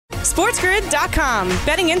SportsGrid.com.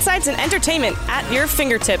 Betting insights and entertainment at your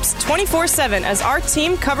fingertips 24/7 as our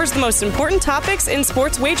team covers the most important topics in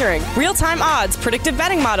sports wagering. Real-time odds, predictive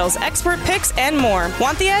betting models, expert picks, and more.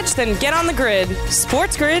 Want the edge? Then get on the grid.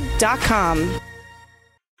 SportsGrid.com.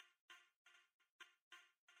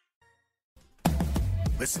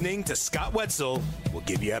 Listening to Scott Wetzel will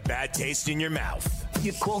give you a bad taste in your mouth.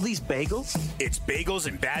 You call these bagels? It's Bagels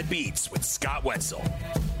and Bad Beats with Scott Wetzel.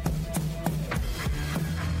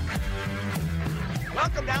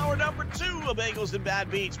 Welcome to hour number 2 of Bagels and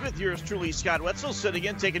Bad Beats with yours truly, Scott Wetzel, sitting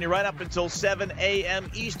in, taking you right up until 7 a.m.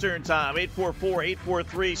 Eastern Time.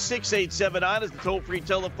 844-843-6879 is the toll-free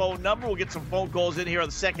telephone number. We'll get some phone calls in here on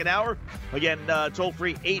the second hour. Again,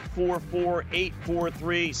 toll-free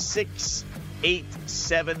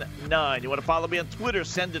 844-843-6879. You want to follow me on Twitter,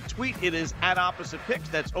 send a tweet. It is at Opposite Picks.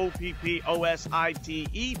 That's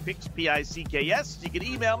OPPOSITE, Picks, P-I-C-K-S. You can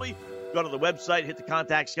email me. Go to the website, hit the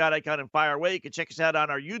contact Scott icon, and fire away. You can check us out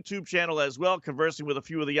on our YouTube channel as well, conversing with a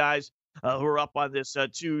few of the guys who are up on this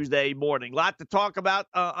Tuesday morning. A lot to talk about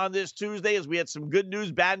on this Tuesday as we had some good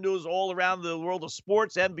news, bad news all around the world of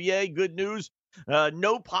sports. NBA, good news.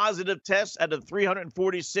 No positive tests out of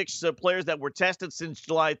 346 players that were tested since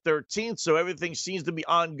July 13th, so everything seems to be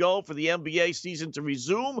on go for the NBA season to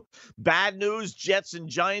resume. Bad news, Jets and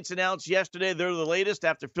Giants announced yesterday. They're the latest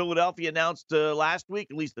after Philadelphia announced last week,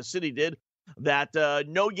 at least the city did, that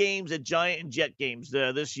no games at Giant and Jet games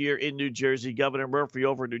this year in New Jersey. Governor Murphy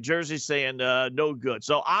over in New Jersey saying no good.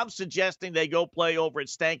 So I'm suggesting they go play over at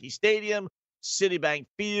Stanky Stadium, Citibank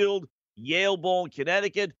Field, Yale Bowl in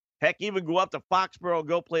Connecticut. Heck, even go up to Foxborough and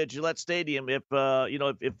go play at Gillette Stadium if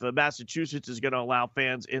Massachusetts is going to allow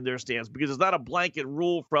fans in their stands, because it's not a blanket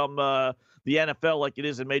rule from the NFL like it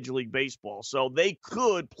is in Major League Baseball. So they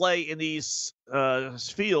could play in these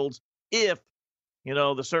fields if,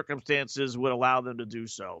 the circumstances would allow them to do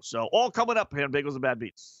so. So all coming up here on Bagels and Bad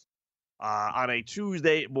Beats on a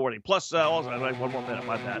Tuesday morning. Plus, also, one more minute,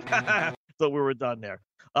 my bad. Thought we were done there.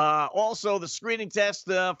 Also, the screening test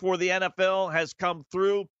for the NFL has come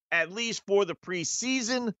through, at least for the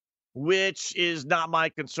preseason, which is not my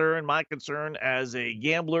concern. My concern as a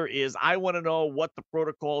gambler is I want to know what the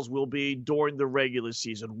protocols will be during the regular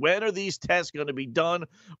season. When are these tests going to be done?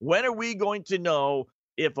 When are we going to know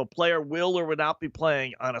if a player will or will not be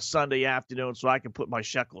playing on a Sunday afternoon so I can put my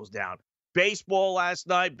shekels down? Baseball last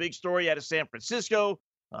night, big story out of San Francisco.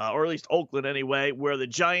 Or at least Oakland anyway, where the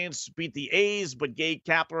Giants beat the A's, but Gabe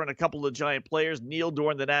Kapler and a couple of Giant players kneeled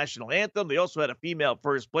during the national anthem. They also had a female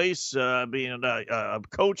first place, being a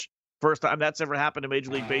coach. First time that's ever happened in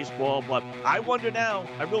Major League Baseball. But I wonder now,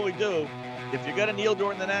 I really do, if you're going to kneel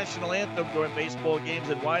during the national anthem during baseball games,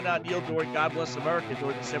 then why not kneel during God Bless America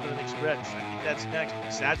during the 7th-inning stretch? I think that's next.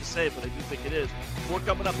 It's sad to say, but I do think it is. More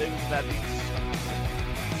coming up, maybe that means.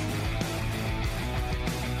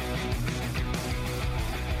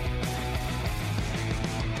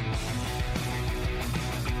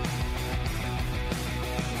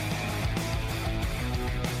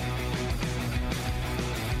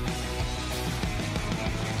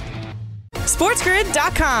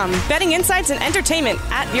 SportsGrid.com. Betting insights and entertainment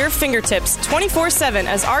at your fingertips 24/7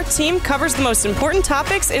 as our team covers the most important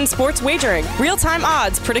topics in sports wagering. Real-time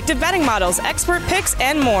odds, predictive betting models, expert picks,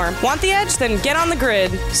 and more. Want the edge? Then get on the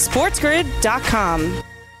grid. SportsGrid.com.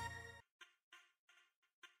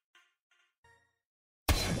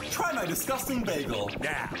 Try my disgusting bagel.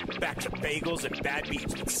 Now, back to Bagels and Bad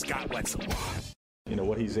Beats with Scott Wetzel.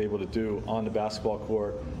 What he's able to do on the basketball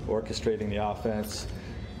court, orchestrating the offense,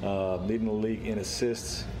 leading the league in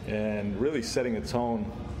assists, and really setting a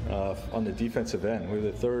tone on the defensive end. We're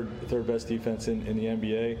the third best defense in the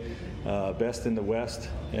NBA, best in the West,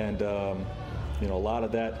 and a lot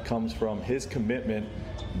of that comes from his commitment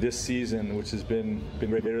this season, which has been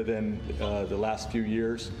greater than the last few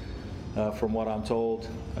years. From what I'm told,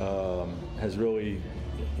 has really,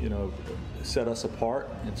 set us apart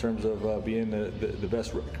in terms of being the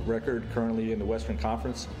best record currently in the Western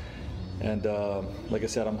Conference. And like I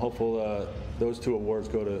said, I'm hopeful those two awards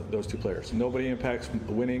go to those two players. Nobody impacts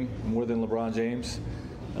winning more than LeBron James.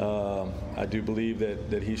 I do believe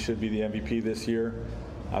that he should be the MVP this year.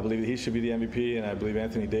 I believe that he should be the MVP, and I believe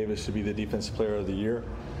Anthony Davis should be the Defensive Player of the Year.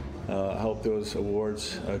 I hope those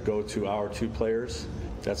awards go to our two players.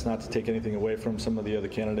 That's not to take anything away from some of the other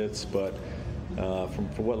candidates, but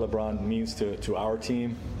for what LeBron means to our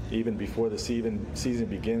team, even before the season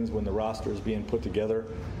begins, when the roster is being put together,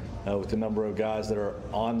 with the number of guys that are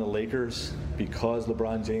on the Lakers because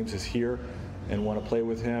LeBron James is here and want to play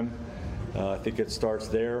with him. I think it starts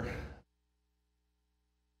there.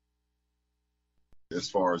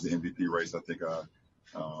 As far as the MVP race, I think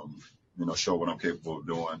show what I'm capable of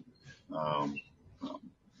doing.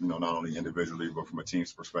 Not only individually, but from a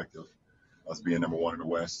team's perspective, us being number one in the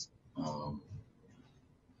West.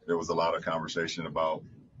 There was a lot of conversation about,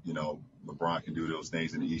 LeBron can do those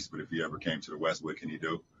things in the East, but if he ever came to the West, what can he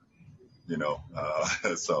do?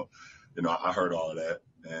 So, I heard all of that.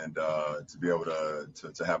 And to be able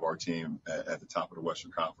to have our team at the top of the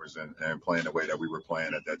Western Conference and playing the way that we were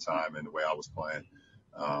playing at that time and the way I was playing,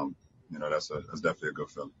 that's definitely a good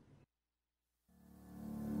feeling.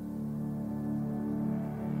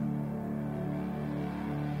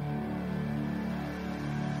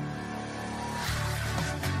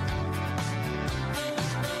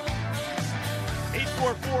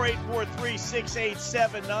 Four eight four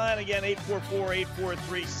 843-6879. Again,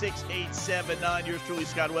 844-843-6879. Yours truly,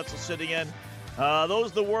 Scott Wetzel, sitting in.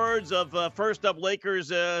 Those are the words of first up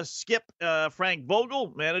Lakers skip Frank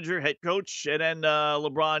Vogel, manager, head coach, and then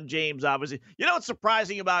LeBron James, obviously. You know what's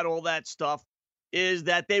surprising about all that stuff is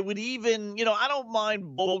that they would even, I don't mind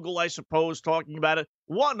Vogel, I suppose, talking about it.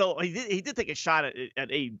 No, he did take a shot at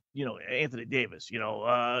Anthony Davis,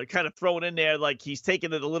 kind of throwing in there like he's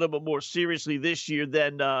taking it a little bit more seriously this year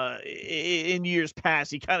than in years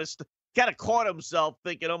past. He kind of caught himself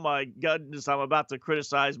thinking, oh my goodness, I'm about to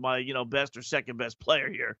criticize my, best or second best player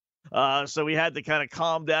here. So he had to kind of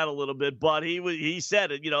calm down a little bit, but he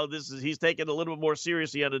said it, he's taking it a little bit more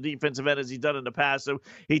seriously on the defensive end as he's done in the past. So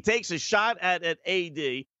he takes a shot at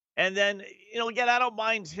AD. And then, again, I don't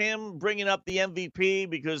mind him bringing up the MVP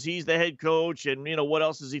because he's the head coach and, what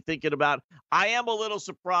else is he thinking about? I am a little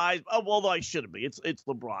surprised, although I shouldn't be. It's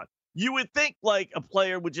LeBron. You would think like a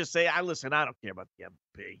player would just say, listen, I don't care about the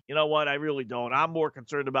MVP. You know what? I really don't. I'm more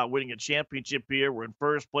concerned about winning a championship here. We're in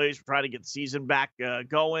first place. We're trying to get the season back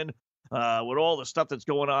going with all the stuff that's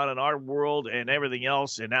going on in our world and everything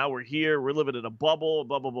else. And now we're here. We're living in a bubble,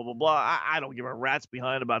 blah, blah, blah, blah, blah. I don't give a rat's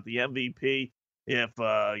behind about the MVP. If,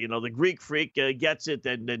 the Greek freak gets it,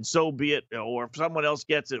 then so be it. Or if someone else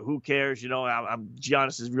gets it, who cares?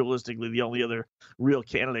 Giannis is realistically the only other real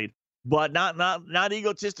candidate. But not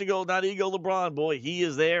egotistical, not ego LeBron, boy. He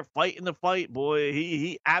is there fighting the fight, boy.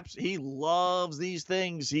 He loves these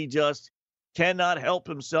things. He just cannot help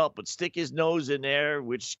himself but stick his nose in there,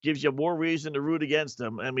 which gives you more reason to root against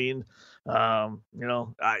him. I mean, I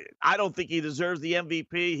don't think he deserves the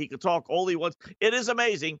MVP. He could talk all he wants. It is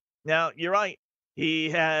amazing. Now, you're right. He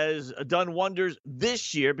has done wonders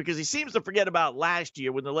this year because he seems to forget about last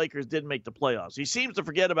year when the Lakers didn't make the playoffs. He seems to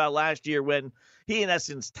forget about last year when he, in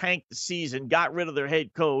essence, tanked the season, got rid of their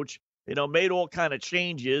head coach, made all kind of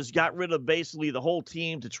changes, got rid of basically the whole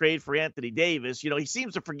team to trade for Anthony Davis. He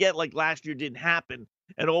seems to forget like last year didn't happen.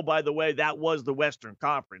 And, oh, by the way, that was the Western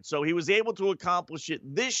Conference. So he was able to accomplish it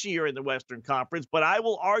this year in the Western Conference. But I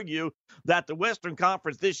will argue that the Western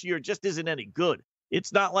Conference this year just isn't any good.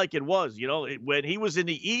 It's not like it was, when he was in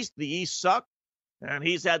the East sucked, and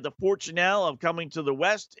he's had the fortune now of coming to the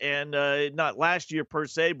West, and not last year per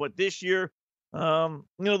se, but this year,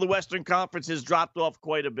 the Western Conference has dropped off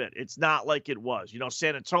quite a bit. It's not like it was.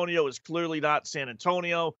 San Antonio is clearly not San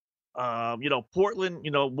Antonio. Portland,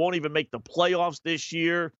 won't even make the playoffs this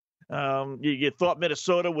year. You thought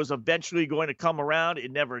Minnesota was eventually going to come around. It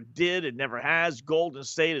never did. It never has. Golden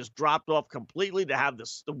State has dropped off completely to have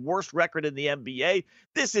the worst record in the NBA.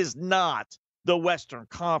 This is not the Western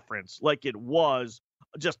Conference like it was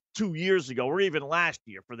just 2 years ago or even last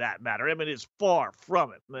year for that matter. I mean, it's far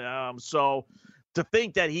from it. So to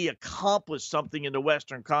think that he accomplished something in the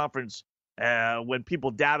Western Conference when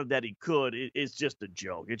people doubted that he could, it's just a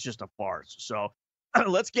joke. It's just a farce. So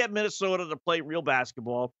let's get Minnesota to play real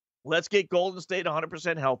basketball. Let's get Golden State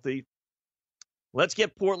 100% healthy. Let's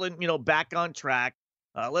get Portland, back on track.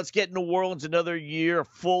 Let's get New Orleans another year, a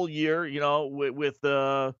full year, with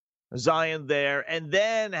Zion there, and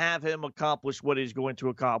then have him accomplish what he's going to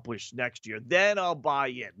accomplish next year. Then I'll buy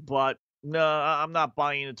in. But no, I'm not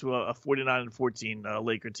buying into a 49-14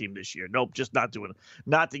 Laker team this year. Nope, just not doing it.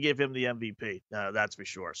 Not to give him the MVP, that's for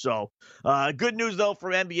sure. So good news, though,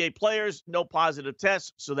 for NBA players. No positive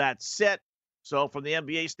tests, so that's set. So from the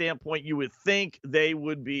NBA standpoint, you would think they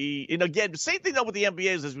would be, and again, the same thing though with the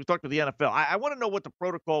NBA is as we talked with the NFL. I want to know what the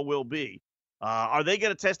protocol will be. Are they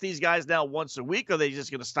going to test these guys now once a week? Are they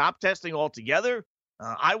just going to stop testing altogether?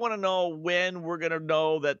 I want to know when we're going to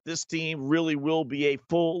know that this team really will be a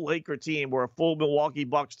full Laker team or a full Milwaukee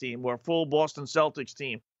Bucks team or a full Boston Celtics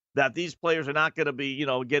team, that these players are not going to be,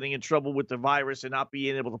 getting in trouble with the virus and not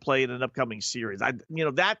being able to play in an upcoming series.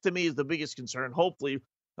 That to me is the biggest concern. Hopefully,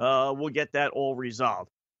 we'll get that all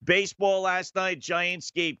resolved. Baseball last night, Giants,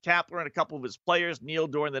 Gabe Kapler and a couple of his players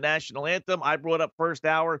kneeled during the national anthem. I brought up first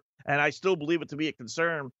hour, and I still believe it to be a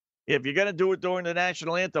concern, If you're going to do it during the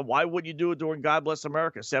national anthem, why wouldn't you do it during God Bless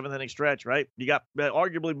America, seventh inning stretch, right? You got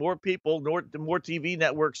arguably more people, more TV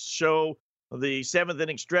networks show the seventh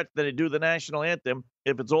inning stretch than they do the national anthem.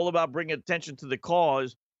 If it's all about bringing attention to the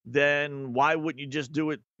cause, then why wouldn't you just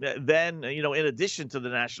do it then, in addition to the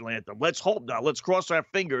national anthem? Let's hope not. Let's cross our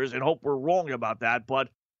fingers and hope we're wrong about that. But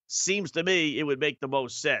seems to me it would make the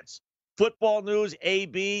most sense. Football news,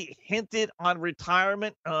 AB hinted on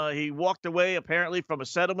retirement. He walked away apparently from a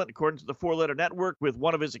settlement, according to the Four Letter Network, with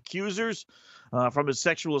one of his accusers from his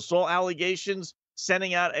sexual assault allegations,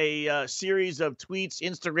 sending out a series of tweets,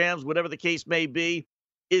 Instagrams, whatever the case may be.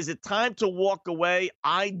 Is it time to walk away?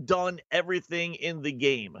 I done everything in the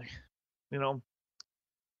game.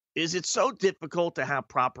 Is it so difficult to have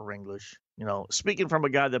proper English? Speaking from a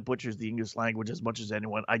guy that butchers the English language as much as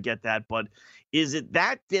anyone, I get that. But is it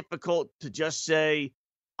that difficult to just say,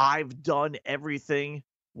 I've done everything?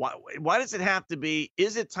 Why does it have to be,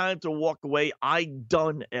 is it time to walk away? I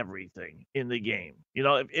done everything in the game.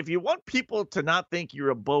 If you want people to not think you're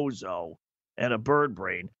a bozo and a bird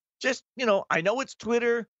brain, just, I know it's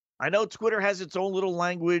Twitter. I know Twitter has its own little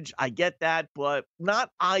language. I get that, but not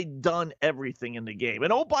I done everything in the game.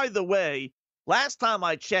 And oh, by the way, last time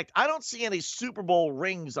I checked, I don't see any Super Bowl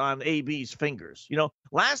rings on AB's fingers.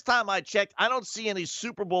 Last time I checked, I don't see any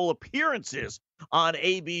Super Bowl appearances on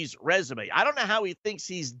AB's resume. I don't know how he thinks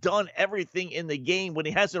he's done everything in the game when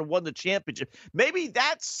he hasn't won the championship. Maybe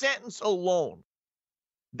that sentence alone,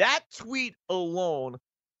 that tweet alone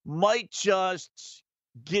might just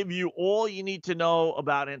give you all you need to know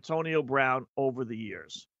about Antonio Brown over the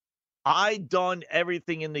years. I done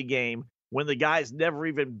everything in the game when the guy's never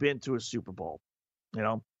even been to a Super Bowl.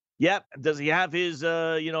 Yep. Does he have his,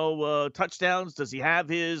 touchdowns? Does he have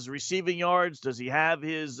his receiving yards? Does he have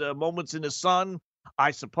his moments in the sun?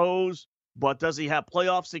 I suppose. But does he have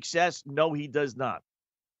playoff success? No, he does not.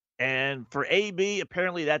 And for AB,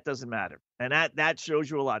 apparently that doesn't matter. And that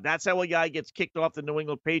shows you a lot. That's how a guy gets kicked off the New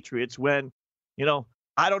England Patriots when,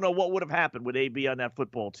 I don't know what would have happened with AB on that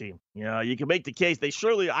football team. You can make the case. They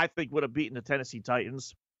surely, I think, would have beaten the Tennessee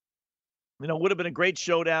Titans. Would have been a great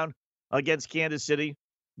showdown against Kansas City.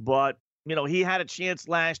 But, he had a chance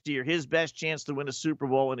last year, his best chance to win a Super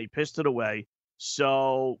Bowl, and he pissed it away.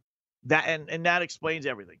 So that and that explains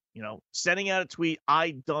everything. Sending out a tweet,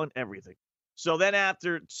 I done everything. So then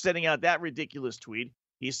after sending out that ridiculous tweet,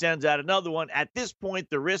 he sends out another one. At this point,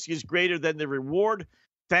 the risk is greater than the reward.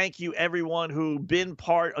 Thank you, everyone who been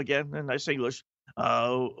part, again, nice English,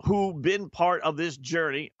 who been part of this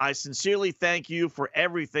journey. I sincerely thank you for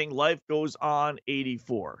everything. Life goes on,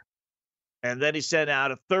 84. And then he sent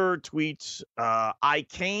out a third tweet. I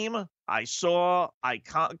came, I saw, I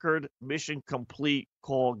conquered, mission complete,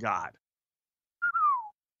 call God.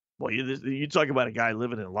 Well, you talk about a guy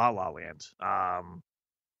living in La La Land.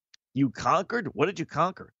 You conquered? What did you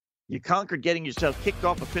conquer? You conquered getting yourself kicked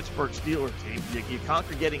off a Pittsburgh Steelers team. You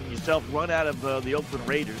conquered getting yourself run out of the Oakland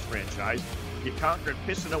Raiders franchise. You conquered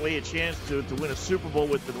pissing away a chance to win a Super Bowl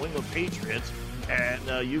with the New England Patriots.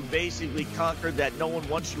 And you basically conquered that no one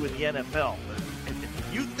wants you in the NFL. And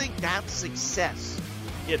if you think that's success,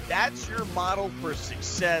 if that's your model for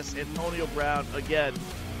success, Antonio Brown, again,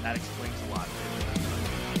 that explains a lot.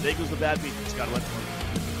 There goes the bad beat. Scott Wetzel.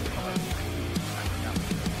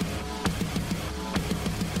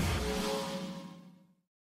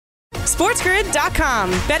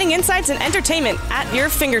 SportsGrid.com. Betting insights and entertainment at your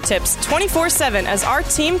fingertips 24/7 as our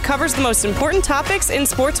team covers the most important topics in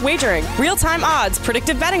sports wagering. Real-time odds,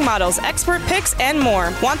 predictive betting models, expert picks, and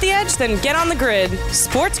more. Want the edge? Then get on the grid.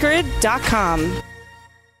 SportsGrid.com.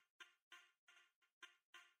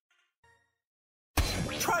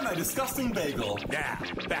 Try my disgusting bagel. Now,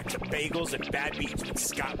 back to Bagels and Bad Beats with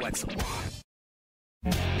Scott Wetzel.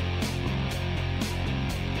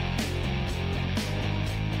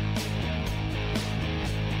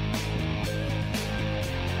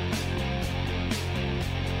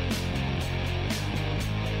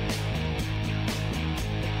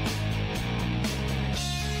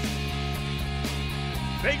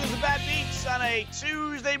 Bagels and Bad Beats on a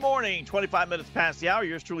Tuesday morning, 25 minutes past the hour.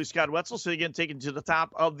 Yours truly, Scott Wetzel. So again, taking to the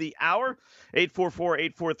top of the hour,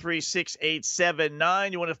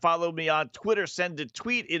 844-843-6879. You want to follow me on Twitter, send a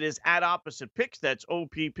tweet. It is at Opposite Picks. That's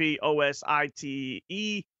OPPOSITE,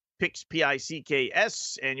 Picks,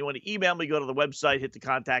 P-I-C-K-S. And you want to email me, go to the website, hit the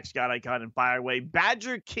contact Scott icon, and fire away.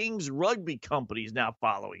 Badger Kings Rugby Company is now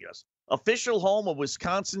following us. Official home of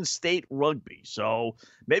Wisconsin State Rugby. So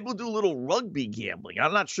maybe we'll do a little rugby gambling.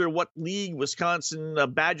 I'm not sure what league Wisconsin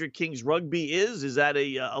Badger Kings Rugby is. Is that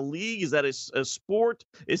a league? Is that a sport?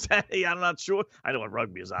 Is that I'm not sure. I know what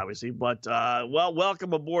rugby is, obviously. But,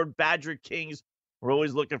 welcome aboard Badger Kings We're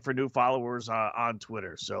always looking for new followers on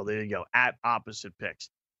Twitter. So there you go, at Opposite Picks.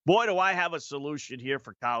 Boy, do I have a solution here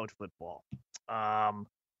for college football.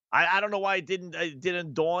 I don't know why it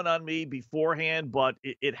didn't dawn on me beforehand, but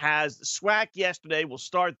it has. SWAC yesterday, we'll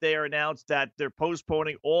start there, announced that they're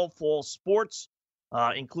postponing all fall sports,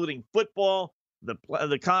 including football.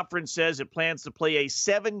 The conference says it plans to play a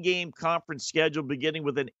 7-game conference schedule beginning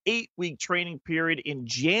with an 8-week training period in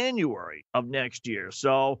January of next year.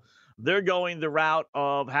 So they're going the route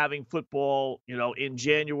of having football, in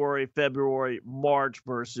January, February, March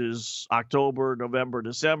versus October, November,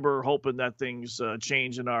 December, hoping that things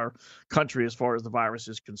change in our country as far as the virus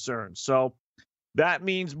is concerned. So that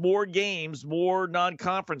means more games, more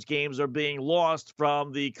non-conference games are being lost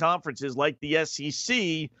from the conferences like the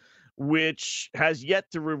SEC, which has yet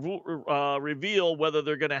to reveal whether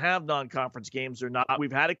they're going to have non-conference games or not.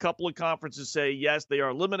 We've had a couple of conferences say, yes, they are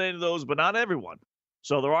eliminating those, but not everyone.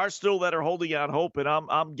 So there are still that are holding out hope, and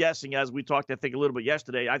I'm guessing, as we talked, I think, a little bit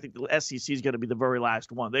yesterday, I think the SEC is going to be the very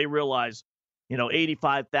last one. They realize,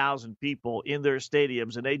 85,000 people in their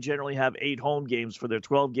stadiums, and they generally have 8 home games for their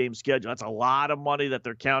 12-game schedule. That's a lot of money that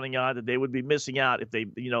they're counting on that they would be missing out if they,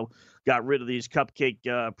 got rid of these cupcake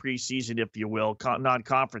preseason, if you will,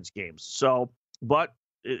 non-conference games. So, but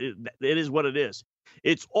it is what it is.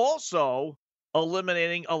 It's also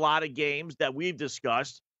eliminating a lot of games that we've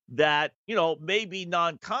discussed that, may be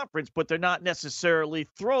non-conference, but they're not necessarily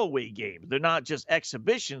throwaway games. They're not just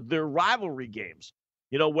exhibitions. They're rivalry games.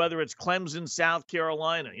 Whether it's Clemson, South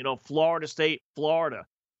Carolina, Florida State, Florida,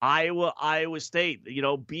 Iowa State,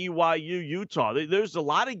 BYU, Utah. There's a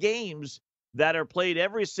lot of games that are played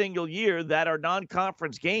every single year that are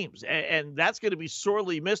non-conference games. And that's going to be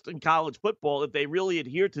sorely missed in college football if they really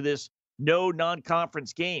adhere to this no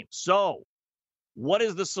non-conference game. So what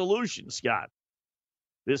is the solution, Scott?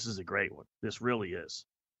 This is a great one. This really is.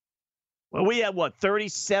 Well, we have,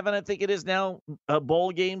 37, I think it is now,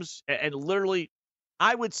 bowl games. And literally,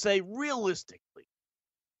 I would say realistically,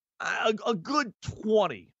 a good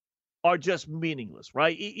 20 are just meaningless,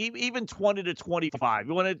 right? Even 20 to 25.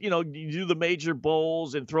 You want to, you do the major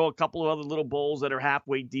bowls and throw a couple of other little bowls that are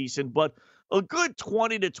halfway decent. But a good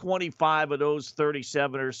 20 to 25 of those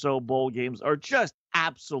 37 or so bowl games are just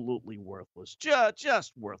absolutely worthless.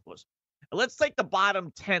 Just worthless. Let's take the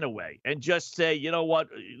bottom 10 away and just say, you know what,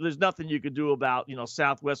 there's nothing you could do about,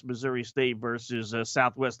 Southwest Missouri State versus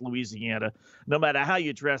Southwest Louisiana. No matter how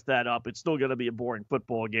you dress that up, it's still going to be a boring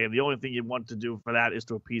football game. The only thing you want to do for that is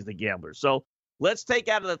to appease the gamblers. So let's take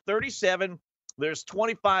out of the 37, there's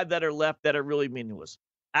 25 that are left that are really meaningless.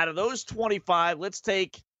 Out of those 25, let's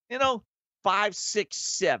take, 5, 6,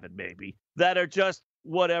 7 maybe that are just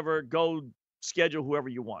whatever, go schedule whoever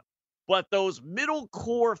you want. But those middle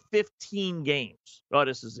core 15 games,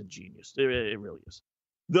 this is ingenious. It really is.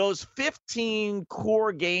 Those 15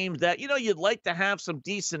 core games that, you'd like to have some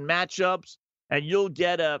decent matchups, and you'll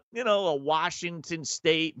get a Washington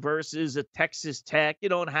State versus a Texas Tech,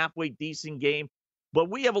 a halfway decent game. But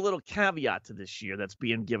we have a little caveat to this year that's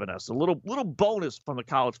being given us, a little bonus from the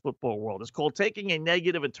college football world. It's called taking a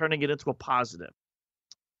negative and turning it into a positive.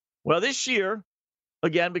 Well, this year,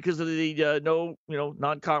 again, because of the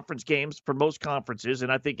non-conference games for most conferences,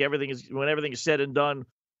 and I think when everything is said and done,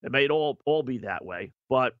 it may all be that way.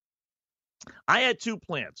 But I had 2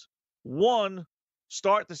 plans. One,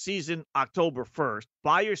 start the season October 1st,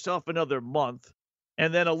 buy yourself another month,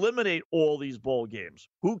 and then eliminate all these bowl games.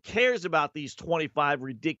 Who cares about these 25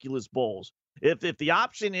 ridiculous bowls? If the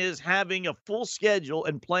option is having a full schedule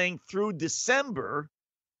and playing through December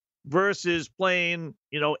versus playing,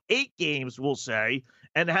 8 games, we'll say,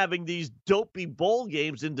 and having these dopey bowl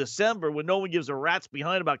games in December when no one gives a rat's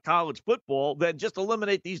behind about college football, then just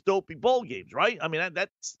eliminate these dopey bowl games, right? I mean, that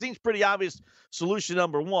seems pretty obvious solution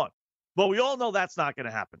number one. But we all know that's not going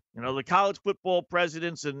to happen. The college football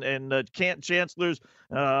presidents and chancellors,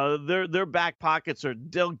 their back pockets are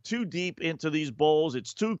dug too deep into these bowls.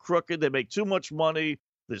 It's too crooked. They make too much money.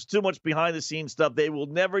 There's too much behind-the-scenes stuff. They will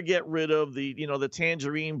never get rid of the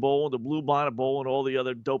Tangerine Bowl, the Blue Bonnet Bowl, and all the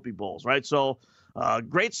other dopey bowls, right? So,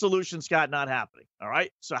 great solution, Scott, not happening, all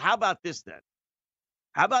right? So how about this then?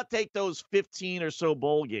 How about take those 15 or so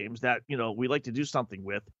bowl games that, we like to do something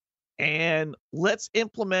with, and let's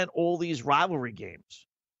implement all these rivalry games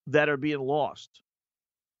that are being lost.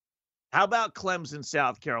 How about Clemson,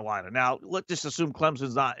 South Carolina? Now, let's just assume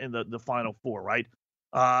Clemson's not in the Final Four, right?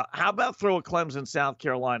 How about throw a Clemson, South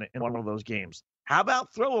Carolina in one of those games? How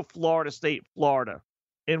about throw a Florida State, Florida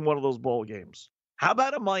in one of those bowl games? How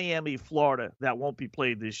about a Miami, Florida that won't be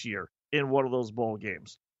played this year in one of those bowl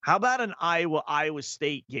games? How about an Iowa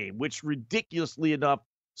State game, which ridiculously enough,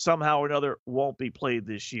 somehow or another, won't be played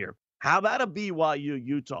this year? How about a BYU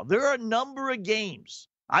Utah? There are a number of games.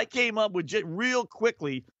 I came up with real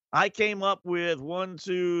quickly. I came up with 1,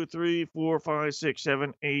 2, 3, 4, 5, 6,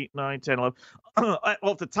 7, 8, 9, 10, 11.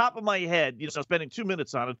 Off the top of my head, spending 2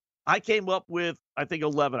 minutes on it, I came up with, I think,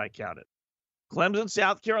 11 I counted. Clemson,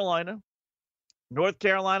 South Carolina, North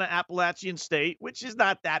Carolina, Appalachian State, which is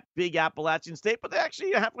not that big Appalachian State, but they're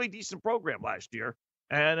actually a halfway decent program last year.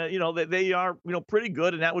 And, they are, pretty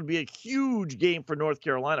good, and that would be a huge game for North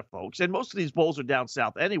Carolina folks. And most of these bowls are down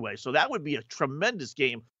south anyway, so that would be a tremendous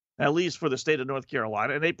game, at least for the state of North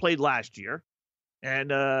Carolina. And they played last year, and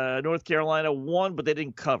North Carolina won, but they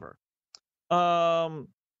didn't cover.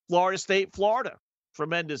 Florida State, Florida,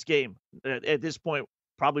 tremendous game. At this point,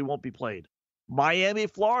 probably won't be played. Miami,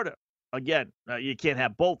 Florida. Again, you can't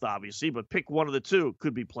have both, obviously, but pick one of the two,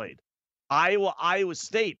 could be played. Iowa, Iowa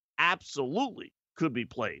State, absolutely could be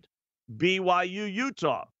played. BYU,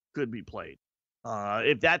 Utah could be played.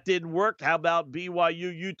 If that didn't work, how about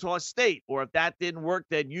BYU, Utah State? Or if that didn't work,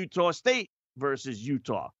 then Utah State versus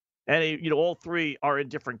Utah. And, all three are in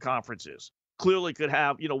different conferences. Clearly could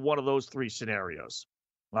have, one of those three scenarios.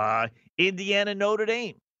 Indiana, Notre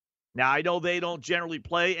Dame. Now, I know they don't generally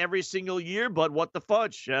play every single year, but what the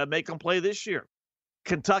fudge? Make them play this year.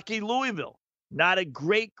 Kentucky, Louisville. Not a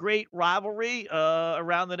great rivalry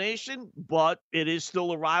around the nation, but it is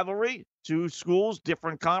still a rivalry. Two schools,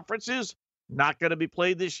 different conferences. Not going to be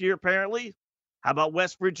played this year, apparently. How about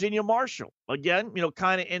West Virginia, Marshall? Again,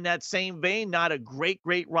 kind of in that same vein. Not a great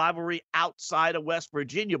rivalry outside of West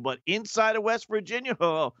Virginia, but inside of West Virginia,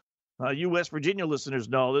 you West Virginia listeners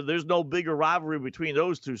know that there's no bigger rivalry between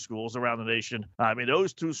those two schools around the nation. I mean,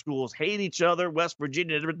 those two schools hate each other. West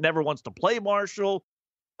Virginia never wants to play Marshall.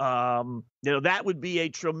 That would be a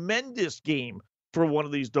tremendous game for one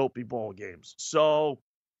of these dopey bowl games. So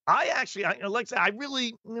I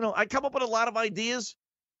really, I come up with a lot of ideas.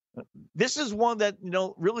 This is one that,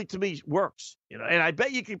 really to me works, and I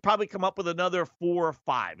bet you could probably come up with another 4 or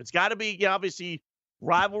 5. It's got to be, obviously,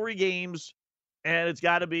 rivalry games, and it's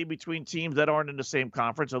got to be between teams that aren't in the same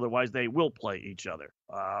conference. Otherwise, they will play each other.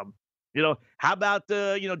 How about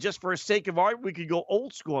just for the sake of argument, we could go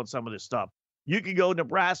old school on some of this stuff. You could go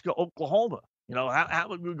Nebraska, Oklahoma. How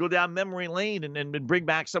would we go down memory lane and bring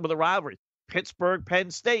back some of the rivalries? Pittsburgh,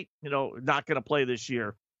 Penn State, not going to play this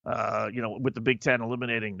year, with the Big Ten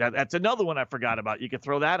eliminating. That's another one I forgot about. You could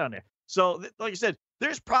throw that on there. So, like I said,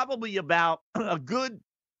 there's probably about a good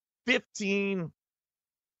 15,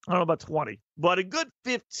 I don't know about 20, but a good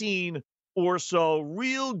 15 or so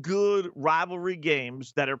real good rivalry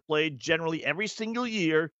games that are played generally every single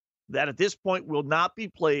year that at this point will not be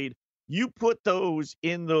played. You put those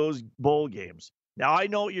in those bowl games. Now, I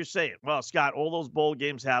know what you're saying. Well, Scott, all those bowl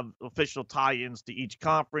games have official tie-ins to each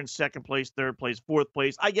conference, second place, third place, fourth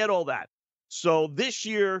place. I get all that. So this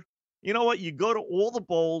year, you know what? You go to all the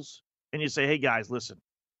bowls and you say, hey, guys, listen,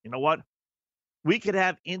 you know what? We could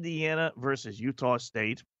have Indiana versus Utah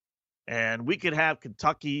State, and we could have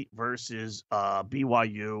Kentucky versus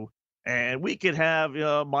BYU, and we could have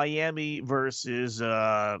Miami versus,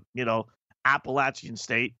 Appalachian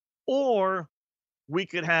State, or we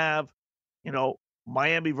could have,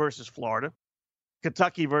 Miami versus Florida,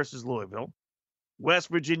 Kentucky versus Louisville, West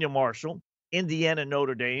Virginia, Marshall, Indiana,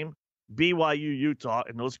 Notre Dame, BYU, Utah,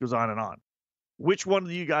 and the list goes on and on. Which one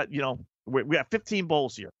do you got? We have 15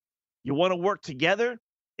 bowls here. You want to work together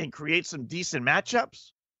and create some decent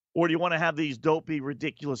matchups, or do you want to have these dopey,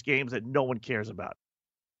 ridiculous games that no one cares about?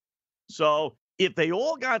 So if they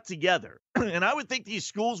all got together, and I would think these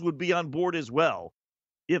schools would be on board as well,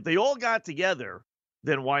 if they all got together,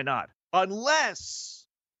 then why not? Unless,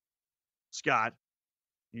 Scott,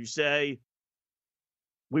 you say,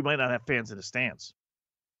 we might not have fans in the stands.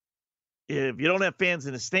 If you don't have fans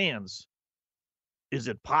in the stands, is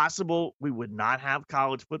it possible we would not have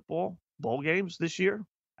college football bowl games this year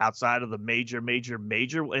outside of the major,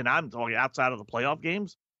 and I'm talking outside of the playoff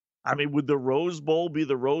games? I mean, would the Rose Bowl be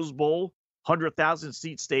the Rose Bowl,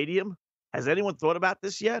 100,000-seat stadium? Has anyone thought about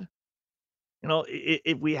this yet?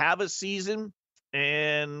 If we have a season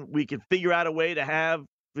and we can figure out a way to have,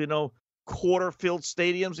 quarter-filled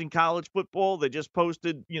stadiums in college football. They just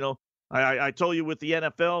posted, I told you with the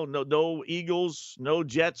NFL, no Eagles, no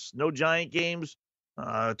Jets, no Giant games,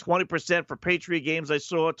 20% for Patriot games I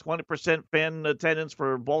saw, 20% fan attendance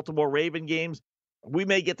for Baltimore Raven games. We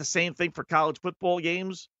may get the same thing for college football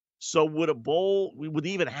games. So we would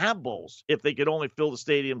even have bowls if they could only fill the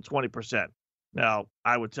stadium 20%. Now,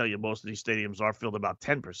 I would tell you most of these stadiums are filled about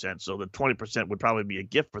 10%, so the 20% would probably be a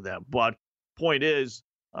gift for them. But point is,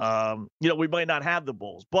 we might not have the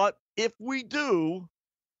bowls. But if we do,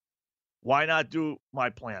 why not do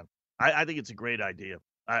my plan? I think it's a great idea.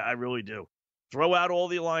 I really do. Throw out all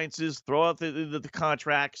the alliances, throw out the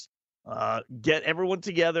contracts, get everyone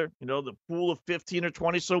together, the pool of 15 or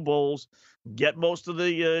 20 so bowls, get most of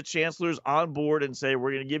the chancellors on board and say,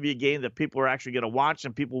 we're going to give you a game that people are actually going to watch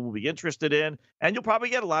and people will be interested in. And you'll probably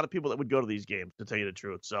get a lot of people that would go to these games, to tell you the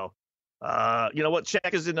truth. So, you know what?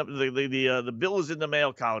 Check is in the bill is in the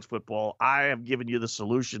mail, college football. I have given you the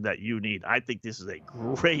solution that you need. I think this is a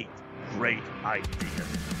great idea.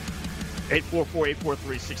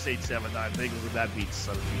 844-843-6879. Bagels with that beats.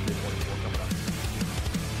 Southern Tuesday morning coming up.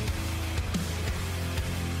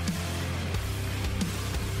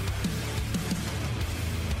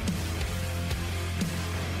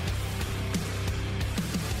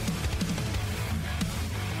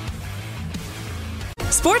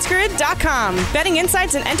 SportsGrid.com. Betting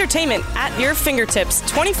insights and entertainment at your fingertips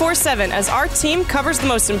 24/7 as our team covers the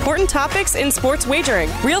most important topics in sports wagering.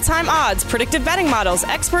 Real-time odds, predictive betting models,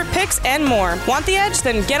 expert picks, and more. Want the edge?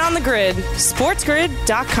 Then get on the grid.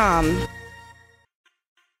 SportsGrid.com.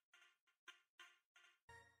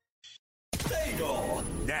 Bagel.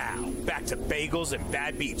 Now, back to Bagels and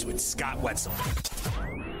Bad Beats with Scott Wetzel.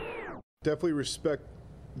 Definitely respect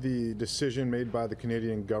the decision made by the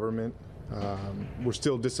Canadian government. We're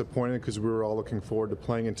still disappointed because we were all looking forward to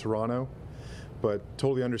playing in Toronto, but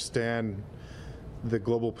totally understand the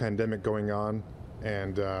global pandemic going on,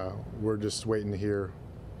 and we're just waiting to hear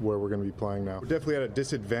where we're going to be playing now. We're definitely at a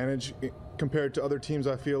disadvantage compared to other teams,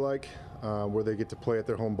 I feel like, where they get to play at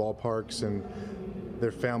their home ballparks and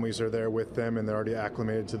their families are there with them and they're already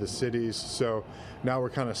acclimated to the cities. So now we're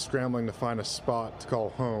kind of scrambling to find a spot to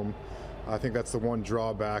call home. I think that's the one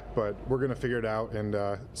drawback, but we're going to figure it out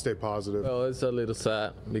and stay positive. Well, it's a little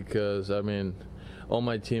sad because, all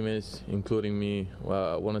my teammates, including me,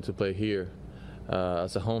 wanted to play here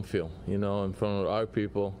as a home field, in front of our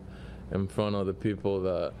people, in front of the people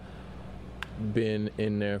that been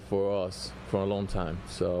in there for us for a long time.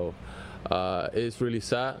 So it's really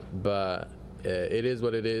sad, but it is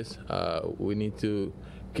what it is. We need to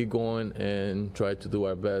keep going and try to do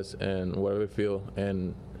our best and whatever we feel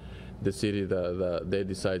and the city that they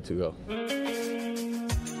decide to go.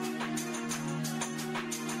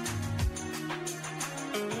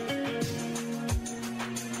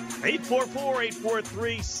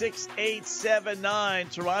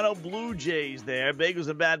 844-843-6879. Toronto Blue Jays there. Bagels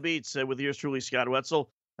and Bad Beats with yours truly, Scott Wetzel.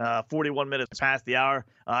 41 minutes past the hour.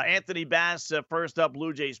 Anthony Bass, first up,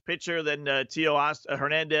 Blue Jays pitcher. Then Teo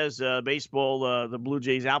Hernandez, baseball, the Blue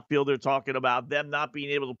Jays outfielder, talking about them not being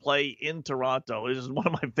able to play in Toronto. This is one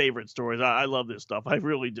of my favorite stories. I love this stuff. I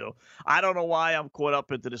really do. I don't know why I'm caught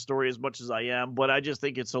up into the story as much as I am, but I just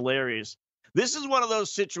think it's hilarious. This is one of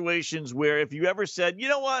those situations where if you ever said, you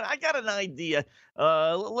know what, I got an idea.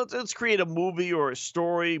 Let's create a movie or a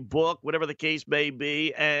story, book, whatever the case may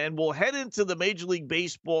be, and we'll head into the Major League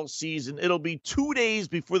Baseball season. It'll be 2 days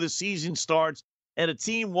before the season starts, and a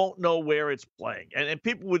team won't know where it's playing. And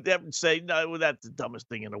people would ever say, no, that's the dumbest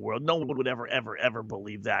thing in the world. No one would ever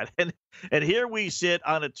believe that. And here we sit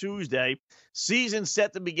on a Tuesday, season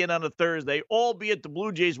set to begin on a Thursday, albeit the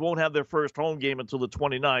Blue Jays won't have their first home game until the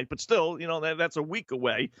 29th, but still, that's a week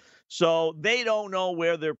away. So they don't know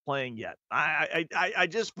where they're playing yet. I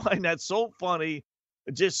just find that so funny.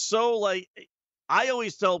 Just so I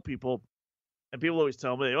always tell people, and people always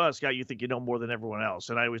tell me, "Oh, Scott, you think you know more than everyone else."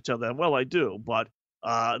 And I always tell them, "Well, I do." But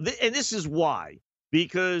and this is why,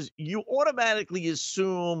 because you automatically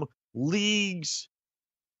assume leagues,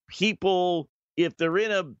 people, if they're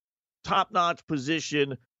in a top-notch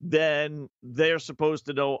position, then they're supposed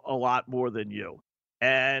to know a lot more than you.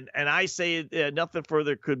 And I say nothing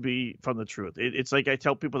further could be from the truth. It's like I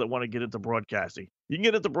tell people that want to get into broadcasting. You can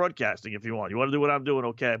get into broadcasting if you want. You want to do what I'm doing,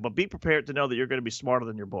 okay. But be prepared to know that you're going to be smarter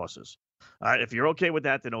than your bosses. All right, if you're okay with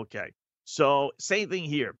that, then okay. So same thing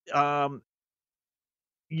here.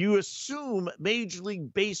 You assume Major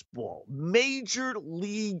League Baseball,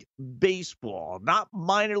 not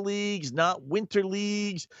minor leagues, not winter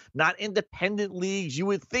leagues, not independent leagues. You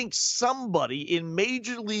would think somebody in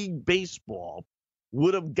Major League Baseball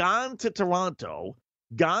would have gone to Toronto,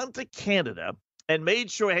 gone to Canada, and made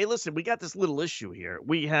sure, hey, listen, we got this little issue here.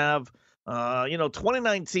 We have,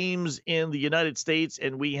 29 teams in the United States,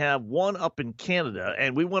 and we have one up in Canada,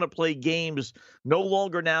 and we want to play games no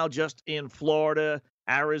longer now just in Florida,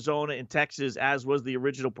 Arizona, and Texas, as was the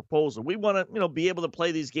original proposal. We want to, be able to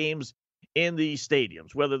play these games in the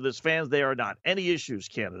stadiums, whether there's fans there or not. Any issues,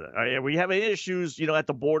 Canada? Are we having issues, at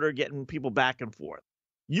the border, getting people back and forth?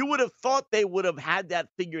 You would have thought they would have had that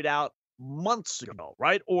figured out months ago,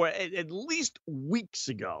 right? Or at least weeks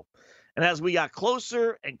ago. And as we got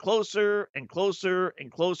closer and closer and closer and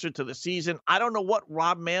closer to the season, I don't know what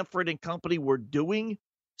Rob Manfred and company were doing,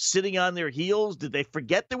 sitting on their heels? Did they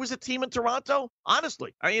forget there was a team in Toronto?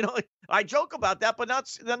 Honestly, I joke about that, but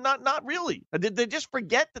not really. Did they just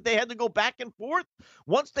forget that they had to go back and forth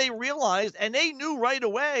once they realized, and they knew right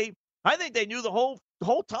away? I think they knew the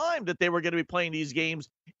whole time that they were going to be playing these games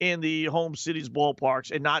in the home cities ballparks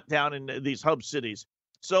and not down in these hub cities.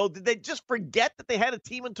 So did they just forget that they had a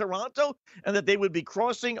team in Toronto and that they would be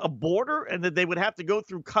crossing a border and that they would have to go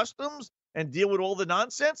through customs and deal with all the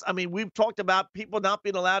nonsense? I mean, we've talked about people not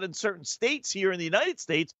being allowed in certain states here in the United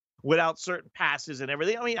States without certain passes and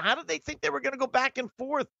everything. I mean, how did they think they were going to go back and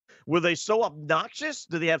forth? Were they so obnoxious?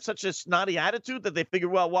 Do they have such a snotty attitude that they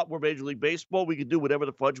figured, well, what, we're Major League Baseball, we can do whatever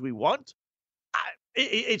the fudge we want?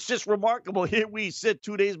 It's just remarkable. Here we sit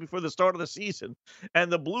 2 days before the start of the season,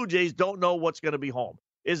 and the Blue Jays don't know what's going to be home.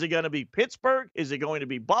 Is it going to be Pittsburgh? Is it going to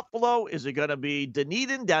be Buffalo? Is it going to be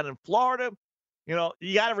Dunedin down in Florida?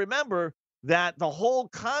 You got to remember that the whole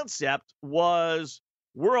concept was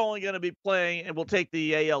we're only going to be playing, and we'll take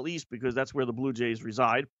the AL East because that's where the Blue Jays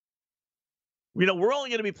reside. We're only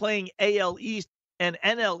going to be playing AL East and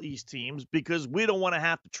NL East teams because we don't want to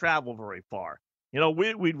have to travel very far.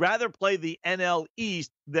 We'd rather play the NL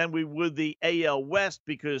East than we would the AL West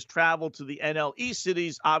because travel to the NL East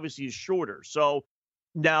cities obviously is shorter. So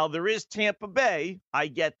now there is Tampa Bay. I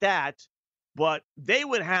get that. But they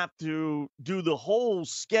would have to do the whole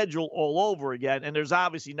schedule all over again, and there's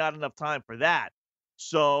obviously not enough time for that.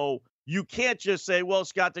 So you can't just say, well,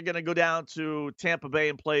 Scott, they're going to go down to Tampa Bay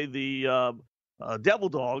and play the Devil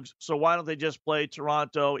Dogs, so why don't they just play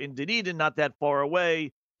Toronto in Dunedin, not that far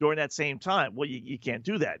away, during that same time? Well, you can't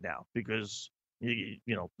do that now because,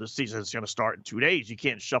 the season is going to start in 2 days. You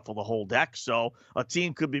can't shuffle the whole deck. So a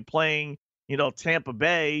team could be playing, Tampa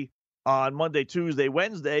Bay on Monday, Tuesday,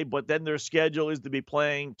 Wednesday, but then their schedule is to be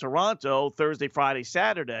playing Toronto Thursday, Friday,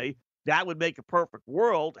 Saturday. That would make a perfect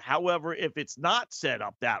world. However, if it's not set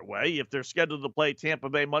up that way, if they're scheduled to play Tampa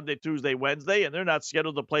Bay Monday, Tuesday, Wednesday, and they're not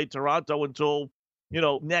scheduled to play Toronto until,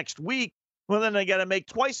 next week, well, then they got to make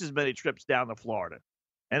twice as many trips down to Florida.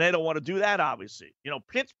 And they don't want to do that, obviously.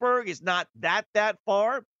 Pittsburgh is not that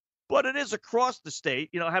far, but it is across the state.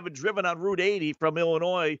 Having driven on Route 80 from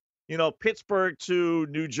Illinois, Pittsburgh to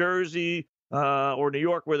New Jersey or New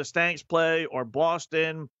York where the Stanks play, or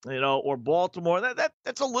Boston, or Baltimore.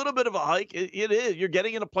 That's a little bit of a hike. It is. You're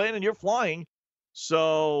getting in a plane and you're flying.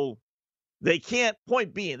 So they can't,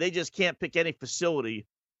 point being, they just can't pick any facility,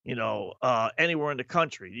 anywhere in the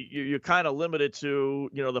country. You're kind of limited to,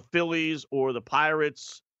 the Phillies or the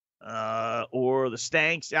Pirates or the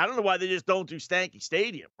Stanks. I don't know why they just don't do Stanky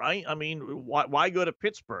Stadium, right? I mean, why go to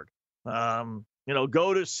Pittsburgh?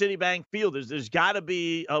 Go to Citibank Field. There's got to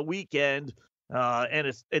be a weekend and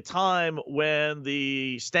it's a time when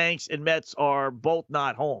the Stanks and Mets are both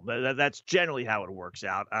not home. That's generally how it works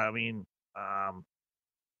out. I mean, I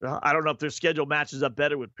don't know if their schedule matches up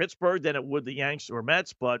better with Pittsburgh than it would the Yanks or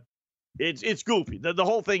Mets, but it's goofy. The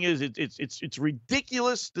whole thing is it's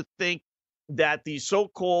ridiculous to think that these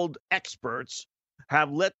so-called experts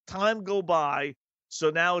have let time go by. So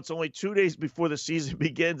now it's only 2 days before the season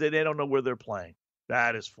begins, and they don't know where they're playing.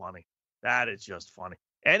 That is funny. That is just funny.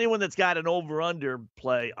 Anyone that's got an over-under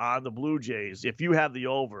play on the Blue Jays, if you have the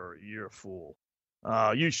over, you're a fool.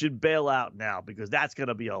 You should bail out now because that's going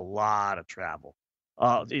to be a lot of travel.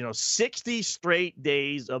 60 straight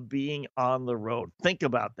days of being on the road. Think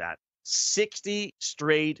about that. 60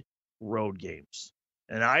 straight road games.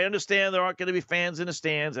 And I understand there aren't going to be fans in the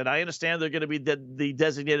stands, and I understand they're going to be the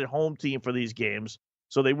designated home team for these games,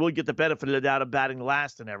 so they will get the benefit of the doubt of batting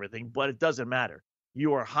last and everything, but it doesn't matter.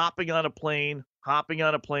 You are hopping on a plane, hopping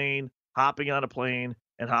on a plane, hopping on a plane,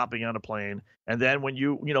 and hopping on a plane. And then when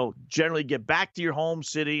you generally get back to your home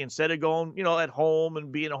city, instead of going, at home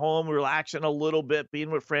and being at home, relaxing a little bit,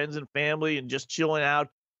 being with friends and family and just chilling out,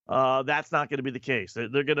 that's not going to be the case. They're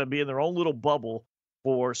going to be in their own little bubble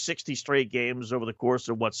for 60 straight games over the course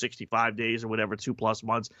of 65 days or whatever, 2+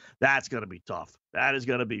 months. That's going to be tough. That is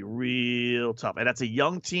going to be real tough. And that's a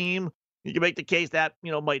young team. You can make the case that,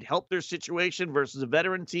 might help their situation versus a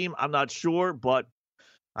veteran team. I'm not sure, but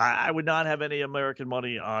I would not have any American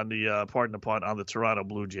money on the, pardon the pun, on the Toronto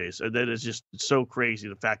Blue Jays. That is just so crazy,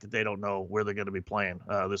 the fact that they don't know where they're going to be playing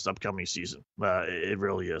this upcoming season. It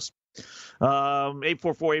really is.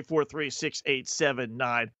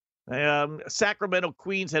 844-843-6879. Sacramento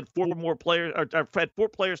Queens had four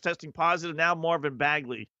players testing positive. Now Marvin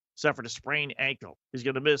Bagley suffered a sprained ankle. He's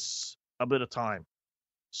going to miss a bit of time.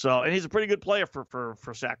 So, and he's a pretty good player for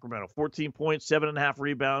Sacramento. 14 points, 7.5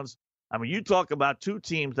 rebounds. I mean, you talk about two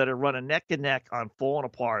teams that are running neck and neck on falling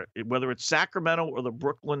apart, whether it's Sacramento or the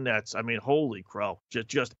Brooklyn Nets. I mean, holy crow,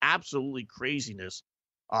 just absolutely craziness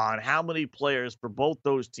on how many players for both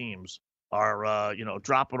those teams are,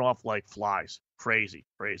 dropping off like flies. Crazy.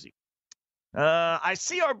 I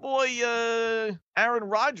see our boy Aaron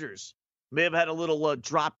Rodgers may have had a little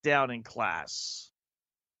drop down in class.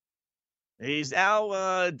 He's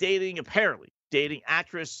now dating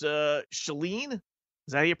actress Shailene. Is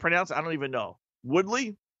that how you pronounce it? I don't even know.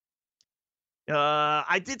 Woodley.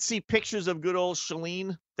 I did see pictures of good old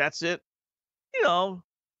Shailene. That's it. Not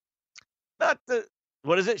the,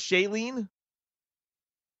 what is it? Shailene?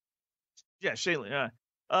 Yeah, Shailene.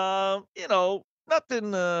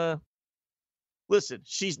 Nothing. Listen,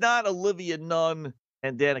 she's not Olivia Nunn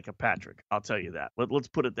and Danica Patrick. I'll tell you that. Let's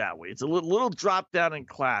put it that way. It's a little drop down in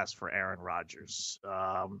class for Aaron Rodgers.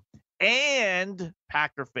 And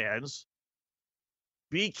Packer fans,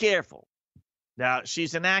 be careful. Now,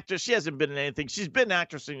 she's an actress. She hasn't been in anything. She's been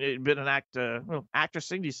actressing. Been an actor.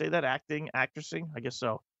 Actressing? Do you say that? Actressing? I guess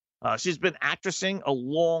so. She's been actressing a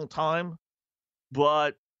long time.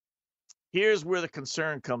 But here's where the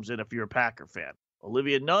concern comes in if you're a Packer fan.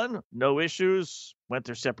 Olivia Nunn, no issues, went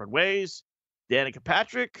their separate ways. Danica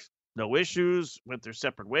Patrick, no issues, went their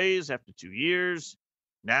separate ways after 2 years.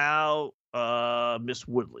 Now, Miss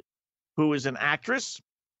Woodley, who is an actress,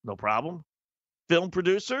 no problem. Film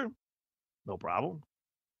producer, no problem.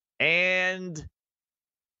 And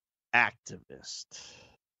activist.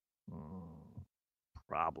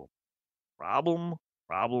 Problem.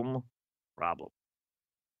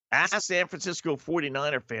 Ask San Francisco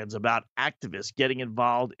 49er fans about activists getting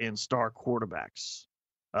involved in star quarterbacks.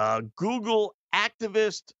 Google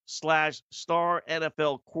activist/star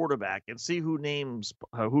NFL quarterback and see whose name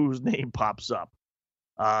pops up.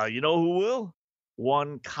 You know who will?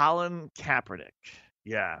 One Colin Kaepernick.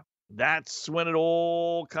 Yeah, that's when it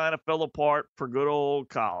all kind of fell apart for good old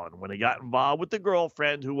Colin, when he got involved with the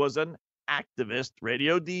girlfriend who was an activist,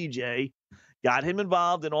 radio DJ. Got him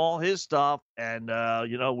involved in all his stuff, and,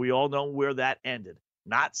 we all know where that ended.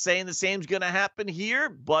 Not saying the same's going to happen here,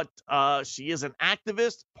 but she is an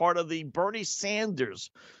activist, part of the Bernie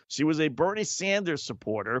Sanders. She was a Bernie Sanders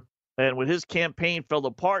supporter, and when his campaign fell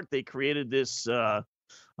apart, they created this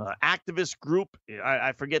activist group.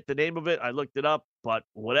 I forget the name of it. I looked it up, but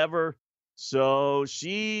whatever. So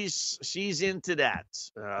she's into that.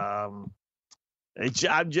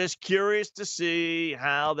 I'm just curious to see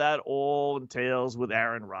how that all entails with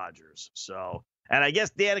Aaron Rodgers. So, and I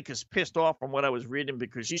guess Danica's pissed off from what I was reading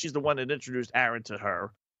because she's the one that introduced Aaron to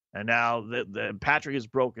her. And now the Patrick is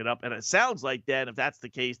broken up. And it sounds like then, if that's the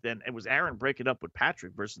case, then it was Aaron breaking up with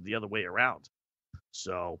Patrick versus the other way around.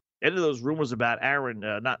 So, any of those rumors about Aaron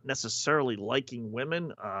not necessarily liking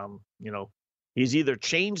women, he's either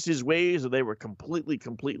changed his ways or they were completely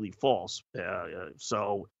false.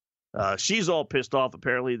 She's all pissed off,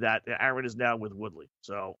 apparently, that Aaron is now with Woodley.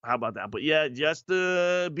 So how about that? But, yeah, just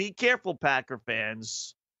be careful, Packer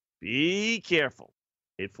fans. Be careful.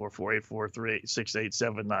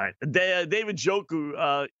 844-843-6879. David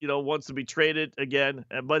Njoku, wants to be traded again.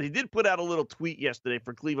 But he did put out a little tweet yesterday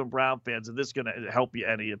for Cleveland Brown fans, and this is going to help you,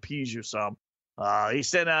 and appease you some. He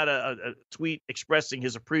sent out a tweet expressing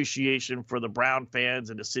his appreciation for the Brown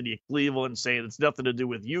fans and the city of Cleveland, saying it's nothing to do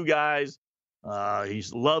with you guys. He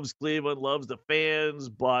loves Cleveland, loves the fans,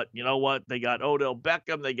 but you know what? They got Odell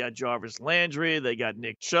Beckham, they got Jarvis Landry, they got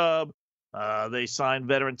Nick Chubb. They signed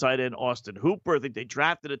veteran tight end Austin Hooper. I think they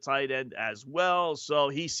drafted a tight end as well. So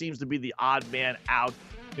he seems to be the odd man out.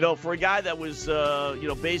 For a guy that was,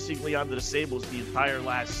 basically on the disables the entire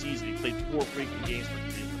last season, he played 4 freaking games for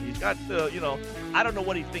Cleveland. He's got, I don't know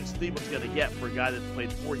what he thinks Cleveland's going to get for a guy that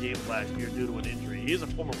played 4 games last year due to an injury. He is a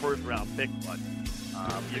former first-round pick, but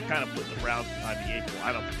you're kind of putting the Browns behind the 8 ball.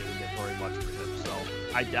 I don't think they would get very much for him, so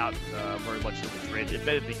I doubt very much he'll be traded. If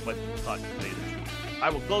anything, he might be cut later. I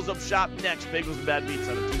will close up shop next. Bagels and Bad Beats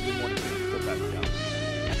on a Tuesday morning. Go back to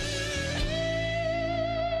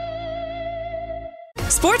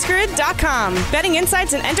SportsGrid.com. Betting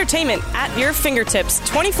insights and entertainment at your fingertips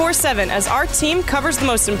 24/7 as our team covers the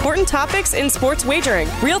most important topics in sports wagering.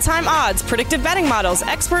 Real-time odds, predictive betting models,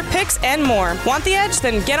 expert picks, and more. Want the edge?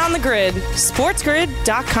 Then get on the grid.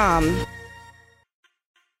 SportsGrid.com.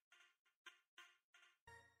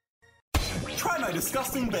 Try my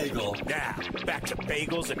disgusting bagel. Now, back to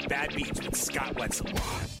Bagels and Bad Beats with Scott Wetzel.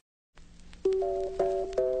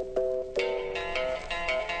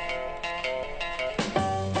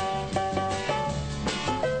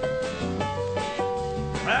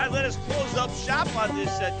 All right, let us close up shop on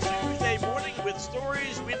this Tuesday morning with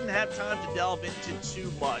stories we didn't have time to delve into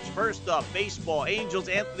too much. First up, baseball. Angels,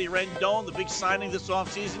 Anthony Rendon, the big signing this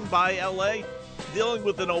offseason by L.A., dealing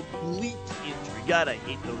with an oblique injury. Gotta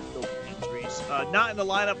hate those injuries. Mahomes, not in the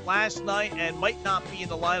lineup last night and might not be in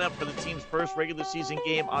the lineup for the team's first regular season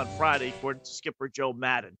game on Friday, according to skipper Joe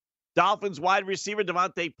Madden. Dolphins wide receiver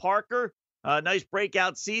Devontae Parker, nice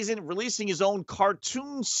breakout season, releasing his own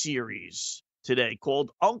cartoon series today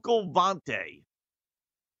called Uncle Vontae.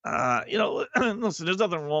 Listen, there's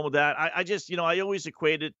nothing wrong with that. I always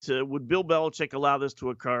equate it to, would Bill Belichick allow this to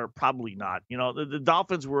occur? Probably not. The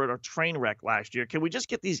Dolphins were at a train wreck last year. Can we just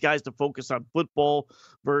get these guys to focus on football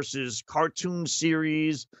versus cartoon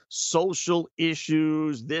series, social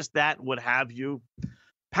issues, this, that, what have you?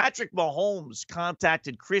 Patrick Mahomes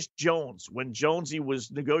contacted Chris Jones when Jonesy was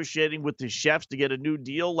negotiating with the Chefs to get a new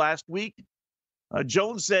deal last week.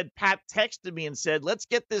 Jones said, Pat texted me and said, let's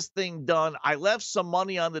get this thing done. I left some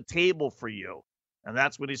money on the table for you. And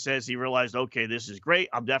that's when he says he realized, okay, this is great.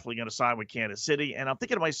 I'm definitely going to sign with Kansas City. And I'm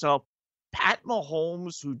thinking to myself, Pat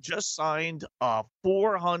Mahomes, who just signed a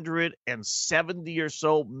 $470 or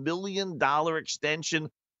so million extension,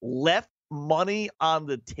 left money on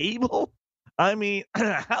the table? I mean,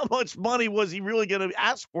 how much money was he really going to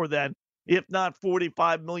ask for then, if not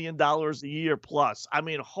 $45 million a year plus? I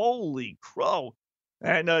mean, holy crow.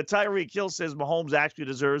 And Tyreek Hill says Mahomes actually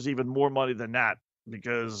deserves even more money than that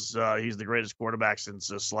because he's the greatest quarterback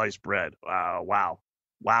since sliced bread. Wow.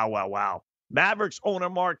 Mavericks owner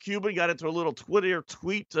Mark Cuban got into a little Twitter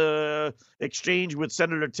tweet exchange with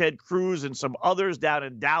Senator Ted Cruz and some others down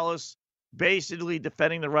in Dallas, basically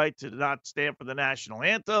defending the right to not stand for the national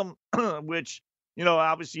anthem, which,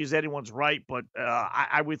 obviously is anyone's right, but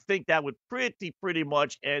I would think that would pretty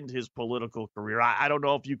much end his political career. I don't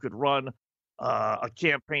know if you could run a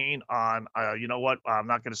campaign on, I'm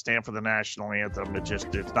not going to stand for the national anthem. It's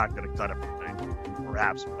not going to cut it for me,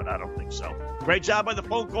 perhaps, but I don't think so. Great job by the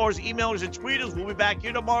phone callers, emailers, and tweeters. We'll be back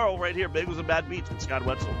here tomorrow right here, Bagels and Bad Beats with Scott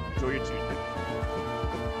Wetzel. Enjoy your Tuesday.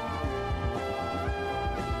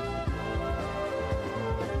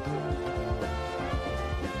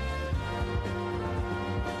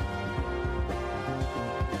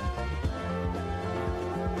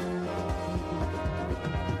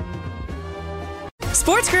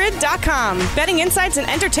 SportsGrid.com. Betting insights and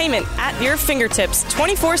entertainment at your fingertips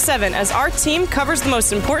 24/7 as our team covers the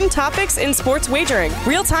most important topics in sports wagering.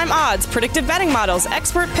 Real-time odds, predictive betting models,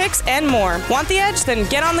 expert picks, and more. Want the edge? Then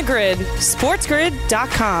get on the grid.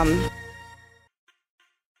 SportsGrid.com.